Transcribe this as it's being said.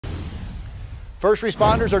First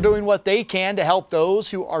responders are doing what they can to help those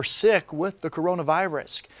who are sick with the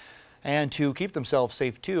coronavirus and to keep themselves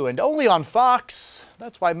safe too. And only on Fox,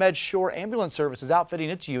 that's why MedShore Ambulance Service is outfitting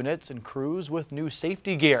its units and crews with new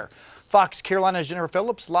safety gear. Fox Carolina's Jennifer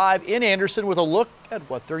Phillips live in Anderson with a look at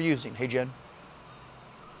what they're using. Hey, Jen.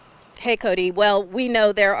 Hey, Cody. Well, we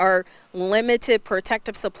know there are limited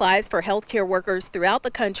protective supplies for healthcare workers throughout the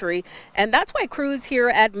country, and that's why crews here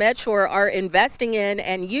at MedShore are investing in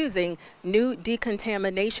and using new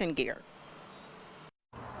decontamination gear.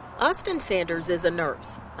 Austin Sanders is a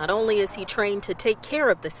nurse. Not only is he trained to take care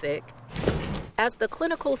of the sick, as the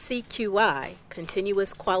clinical CQI,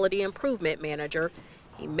 Continuous Quality Improvement Manager,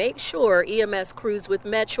 he makes sure EMS crews with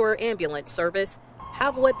MedShore Ambulance Service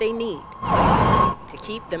have what they need to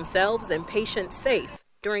keep themselves and patients safe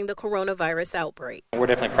during the coronavirus outbreak. We're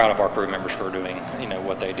definitely proud of our crew members for doing,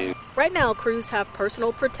 what they do. Right now, crews have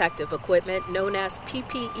personal protective equipment known as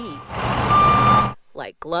PPE,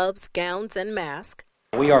 like gloves, gowns, and masks.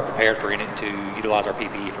 We are prepared to utilize our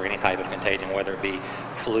PPE for any type of contagion, whether it be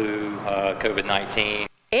flu, COVID-19.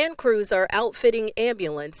 And crews are outfitting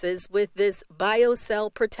ambulances with this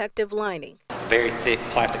BioCell protective lining. Very thick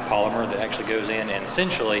plastic polymer that actually goes in and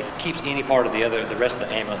essentially keeps any part of the rest of the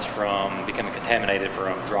ambulance from becoming contaminated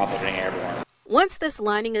from dropping and airborne. Once this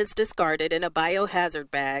lining is discarded in a biohazard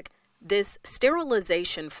bag, this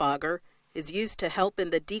sterilization fogger is used to help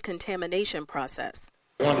in the decontamination process.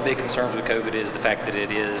 One of the big concerns with COVID is the fact that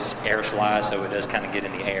it is aerosolized, so it does kind of get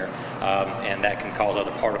in the air, and that can cause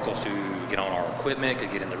other particles to get on our equipment,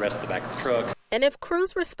 could get in the rest of the back of the truck. And if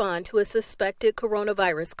crews respond to a suspected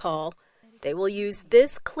coronavirus call, they will use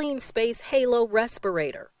this Clean Space Halo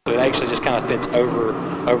respirator. So it actually just kind of fits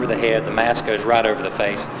over the head. The mask goes right over the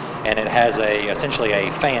face, and it has essentially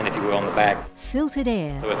a fan, if you will, on the back. Filtered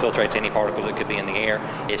air. So it filtrates any particles that could be in the air.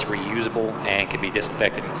 It's reusable and can be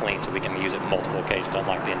disinfected and cleaned, so we can use it multiple occasions,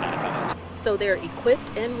 unlike the N95s. So they're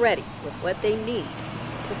equipped and ready with what they need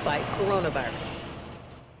to fight coronavirus.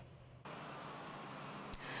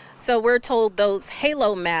 So we're told those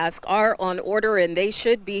Halo masks are on order and they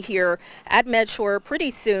should be here at MedShore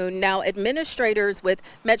pretty soon. Now, administrators with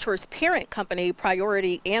MedShore's parent company,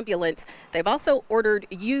 Priority Ambulance, they've also ordered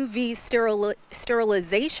UV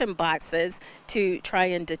sterilization boxes to try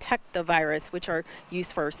and detect the virus, which are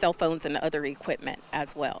used for cell phones and other equipment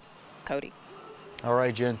as well. Cody. All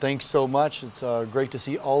right, Jen, thanks so much. It's great to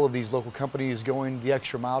see all of these local companies going the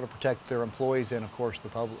extra mile to protect their employees and, of course, the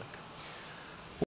public.